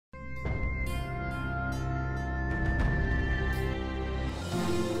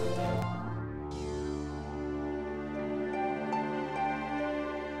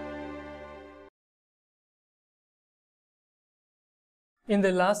In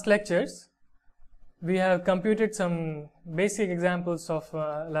the last lectures, we have computed some basic examples of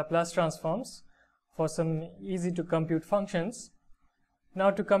Laplace transforms for some easy to compute functions. Now,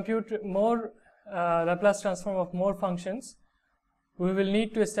 to compute more Laplace transform of more functions, we will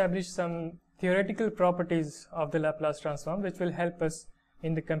need to establish some theoretical properties of the Laplace transform which will help us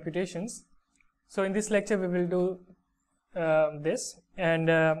in the computations. So, in this lecture we will do this, and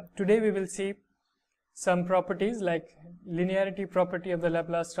today we will see some properties like linearity property of the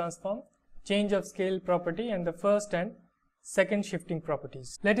Laplace transform, change of scale property, and the first and second shifting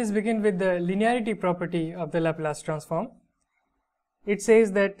properties. Let us begin with the linearity property of the Laplace transform. It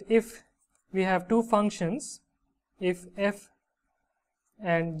says that if we have two functions, if f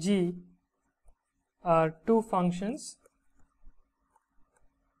and g are two functions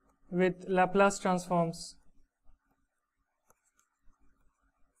with Laplace transforms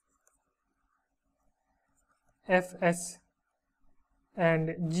fs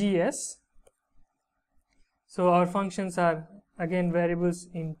and gs, so our functions are again variables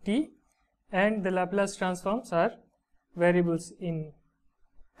in t, and the Laplace transforms are variables in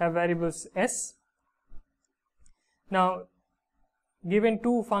variables s. Now, given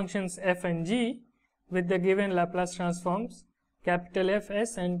two functions f and g with the given Laplace transforms capital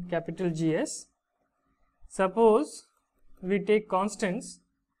Fs and capital Gs, suppose we take constants.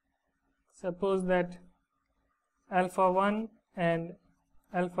 Suppose that alpha 1 and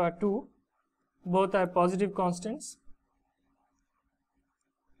alpha 2 both are positive constants,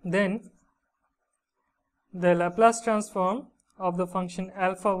 then the Laplace transform of the function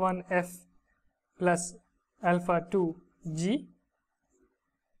alpha 1 f plus alpha 2 g,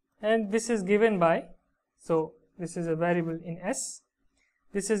 and this is given by, so this is a variable in s,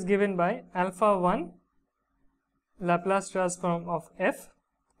 this is given by alpha 1 Laplace transform of f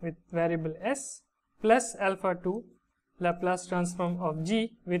with variable s plus alpha 2 Laplace transform of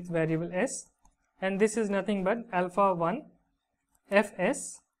g with variable s, and this is nothing but alpha 1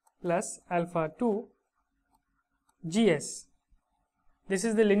 fs plus alpha 2 gs. This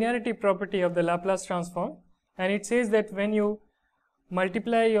is the linearity property of the Laplace transform, and it says that when you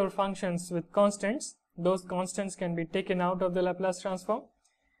multiply your functions with constants, those constants can be taken out of the Laplace transform,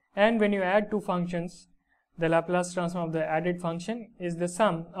 and when you add two functions, the Laplace transform of the added function is the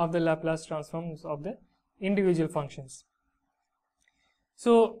sum of the Laplace transforms of the individual functions.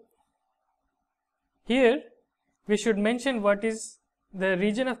 So, here we should mention what is the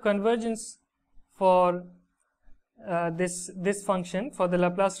region of convergence for this function, for the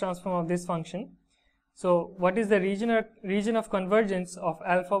Laplace transform of this function. So, what is the region of convergence of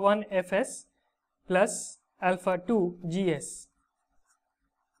alpha 1 fs plus alpha 2 gs?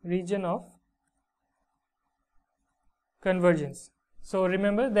 Region of convergence. So,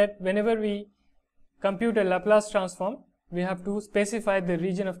 remember that whenever we compute a Laplace transform, we have to specify the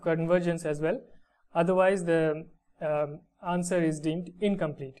region of convergence as well, otherwise the answer is deemed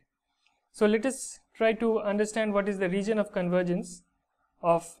incomplete. So, let us try to understand what is the region of convergence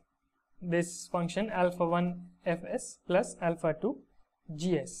of this function alpha 1 fs plus alpha 2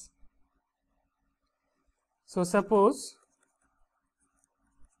 gs. So, suppose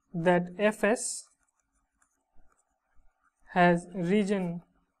that fs has region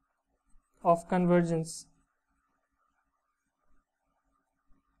of convergence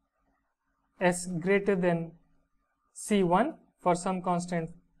s greater than c1 for some constant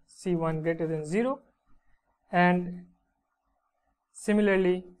c1 greater than 0, and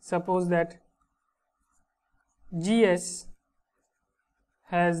similarly suppose that gs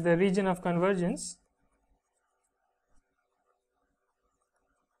has the region of convergence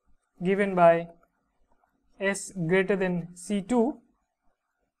given by s greater than c2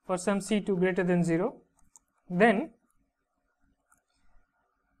 for some c2 greater than 0, then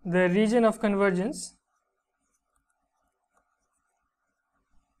the region of convergence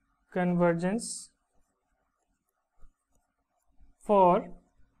for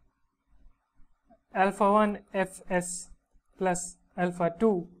alpha 1 fs plus alpha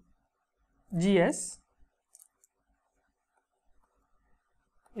 2 gs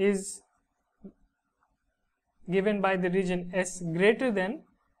is given by the region s greater than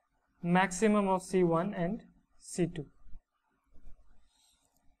maximum of c1 and c2.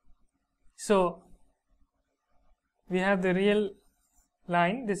 So, we have the real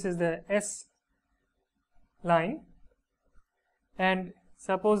line, this is the s line, and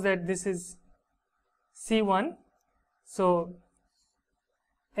suppose that this is c1, so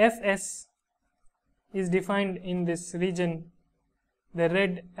fs is defined in this region the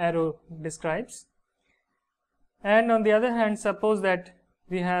red arrow describes, and on the other hand suppose that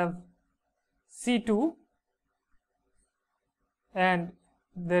we have c2 and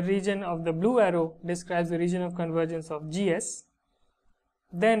the region of the blue arrow describes the region of convergence of GS,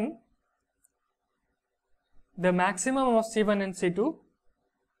 then the maximum of C1 and C2,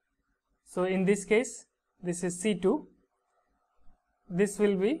 so in this case this is C2, this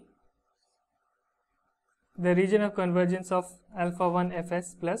will be the region of convergence of alpha 1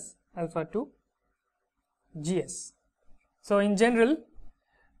 Fs plus alpha 2 Gs. So in general,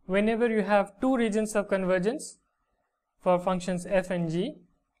 whenever you have two regions of convergence for functions f and g,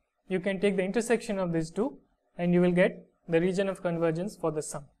 you can take the intersection of these two and you will get the region of convergence for the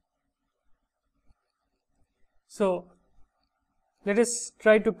sum. So let us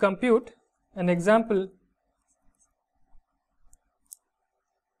try to compute an example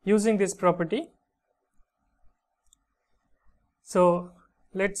using this property. So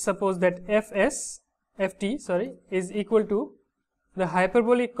let's suppose that ft is equal to the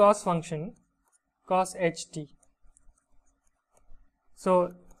hyperbolic cos function cos ht.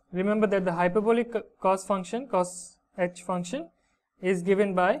 So remember that the hyperbolic cos function, cos h function, is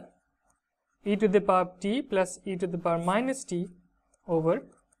given by e to the power t plus e to the power minus t over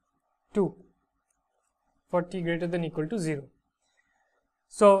 2 for t greater than or equal to 0.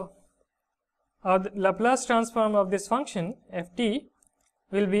 So our Laplace transform of this function ft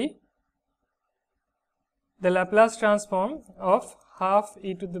will be the Laplace transform of half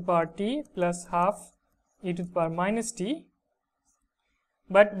e to the power t plus half e to the power minus t,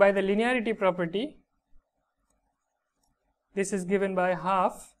 but by the linearity property this is given by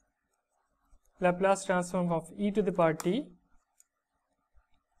half Laplace transform of e to the power t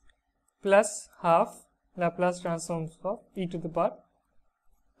plus half Laplace transform of e to the power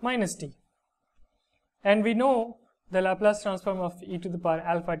minus t. And we know the Laplace transform of e to the power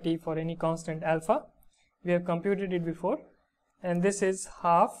alpha t for any constant alpha. We have computed it before, and this is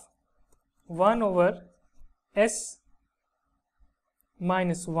half 1 over s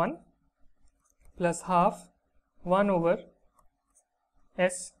minus 1 plus half 1 over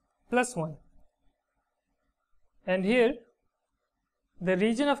s plus 1. And here the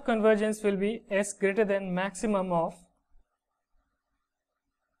region of convergence will be s greater than maximum of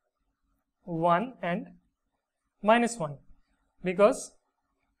 1 and minus 1, because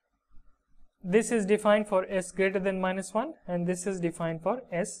this is defined for s greater than minus 1 and this is defined for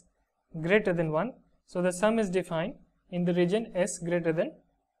s greater than 1. So the sum is defined in the region s greater than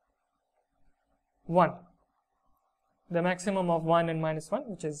 1, the maximum of 1 and minus 1,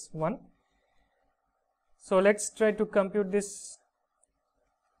 which is 1. So let's try to compute this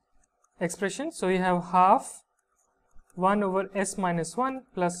expression. So we have half 1 over s minus 1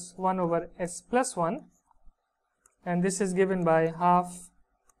 plus 1 over s plus 1, and this is given by half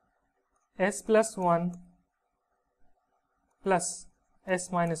s plus 1 plus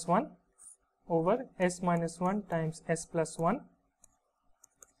s minus 1 over s minus 1 times s plus 1,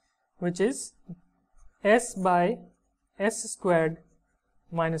 which is s by s squared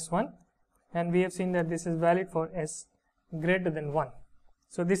minus 1, and we have seen that this is valid for s greater than 1.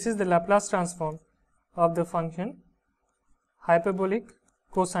 So this is the Laplace transform of the function hyperbolic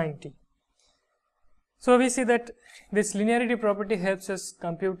cosine t. So we see that this linearity property helps us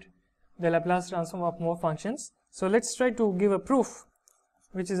compute the Laplace transform of more functions. So let's try to give a proof,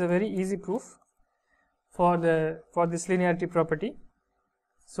 which is a very easy proof for this linearity property.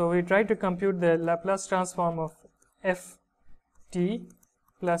 So we try to compute the Laplace transform of f t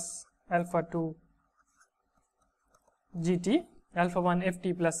plus alpha 2 gt, alpha 1 f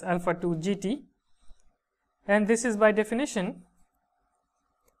t plus alpha 2 gt, and this is by definition.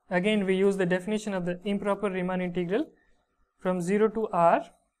 Again we use the definition of the improper Riemann integral from 0 to r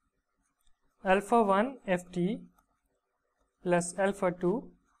alpha 1 f t plus alpha 2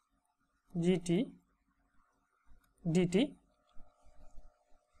 gt dt.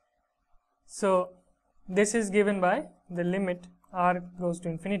 So this is given by the limit r goes to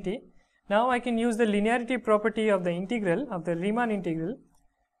infinity. Now I can use the linearity property of the integral of the Riemann integral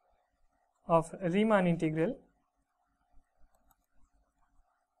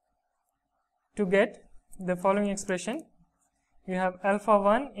to get the following expression. You have alpha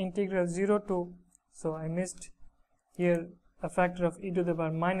 1 integral 0 to, so I missed here a factor of e to the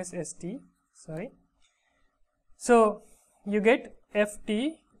power minus st, sorry. So you get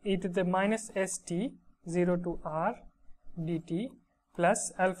ft e to the minus st 0 to r dt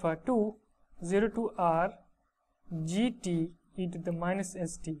plus alpha 2 0 to r gt e to the minus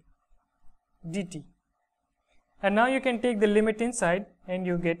st dt. And now you can take the limit inside and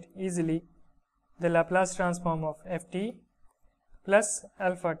you get easily the Laplace transform of ft plus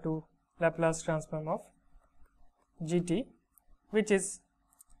alpha 2 Laplace transform of gt, which is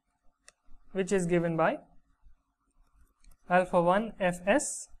given by alpha 1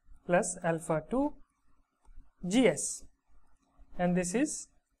 fs plus alpha 2 gs, and this is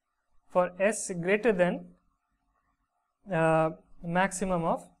for s greater than maximum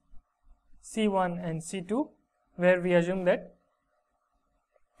of C1 and C2, where we assume that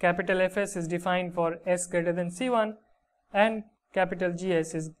capital Fs is defined for s greater than C1 and capital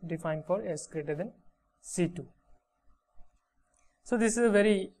Gs is defined for s greater than C2. So this is a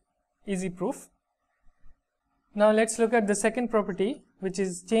very easy proof. Now let's look at the second property, which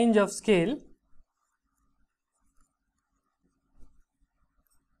is change of scale.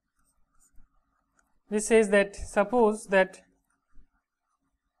 This says that suppose that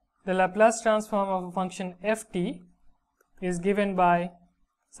the Laplace transform of a function ft is given by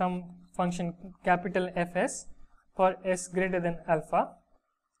some function capital Fs for s greater than alpha,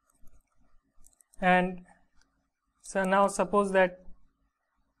 and so now suppose that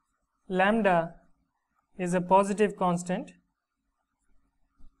lambda is a positive constant,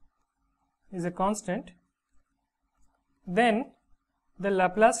 then the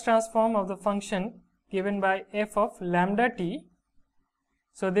Laplace transform of the function given by f of lambda t,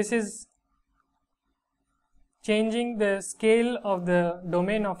 so this is changing the scale of the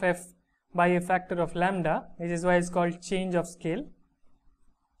domain of f by a factor of lambda, which is why it's called change of scale.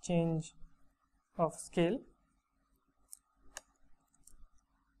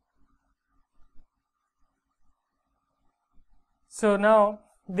 So now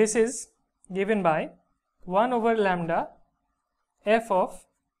this is given by 1 over lambda f of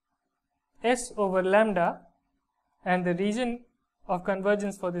s over lambda, and the region of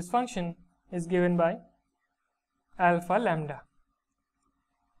convergence for this function is given by alpha lambda.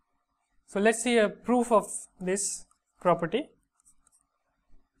 So let's see a proof of this property.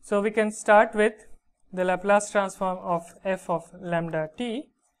 So we can start with the Laplace transform of f of lambda t.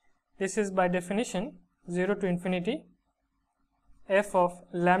 This is by definition 0 to infinity f of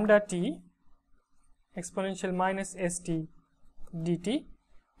lambda t exponential minus st dt.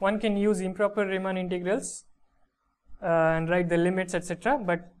 One can use improper Riemann integrals and write the limits, etc.,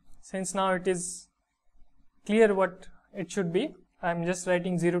 but since now it is clear what it should be, I am just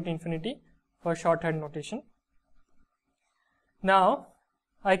writing 0 to infinity for shorthand notation. Now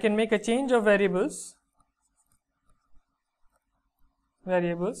I can make a change of variables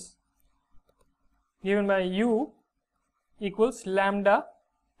given by u equals lambda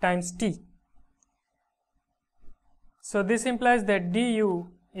times t. So this implies that du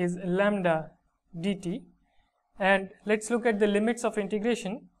is lambda dt, and let's look at the limits of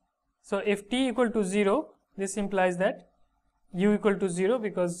integration. So if t equal to 0, this implies that u equal to 0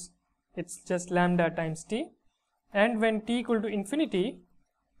 because it's just lambda times t, and when t equal to infinity,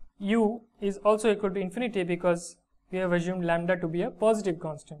 u is also equal to infinity because we have assumed lambda to be a positive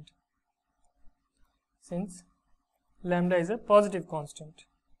constant, since lambda is a positive constant.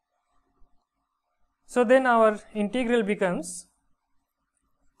 So then our integral becomes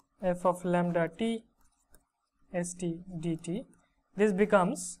f of lambda t st dt. This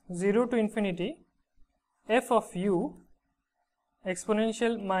becomes 0 to infinity f of u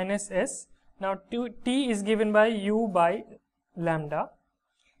exponential minus s. Now t is given by u by lambda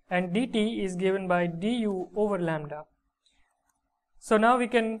and dt is given by du over lambda. So now we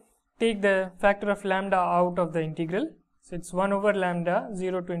can take the factor of lambda out of the integral. So it's 1 over lambda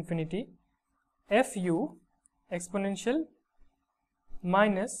 0 to infinity fu exponential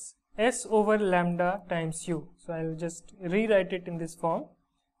minus s over lambda times u. So I will just rewrite it in this form,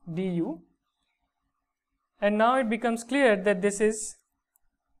 du, and now it becomes clear that this is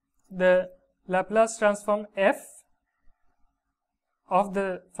the Laplace transform f of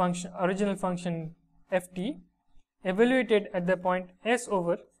the function, original function ft, evaluated at the point s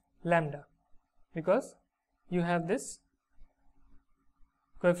over lambda, because you have this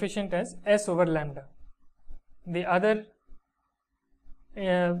coefficient as s over lambda. The other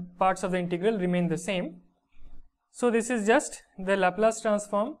parts of the integral remain the same. So this is just the Laplace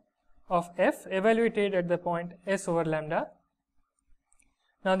transform of f evaluated at the point s over lambda.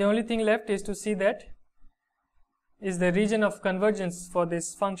 Now the only thing left is to see that is the region of convergence for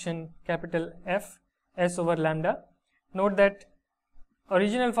this function capital F s over lambda. Note that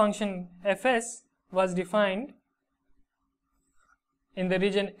original function fs was defined in the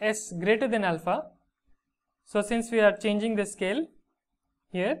region s greater than alpha. So since we are changing the scale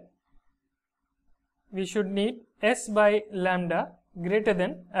here, we should need s by lambda greater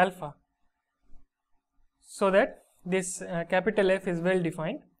than alpha, so that this capital F is well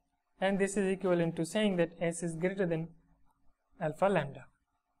defined, and this is equivalent to saying that s is greater than alpha lambda.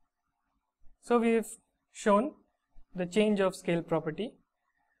 So we have shown the change of scale property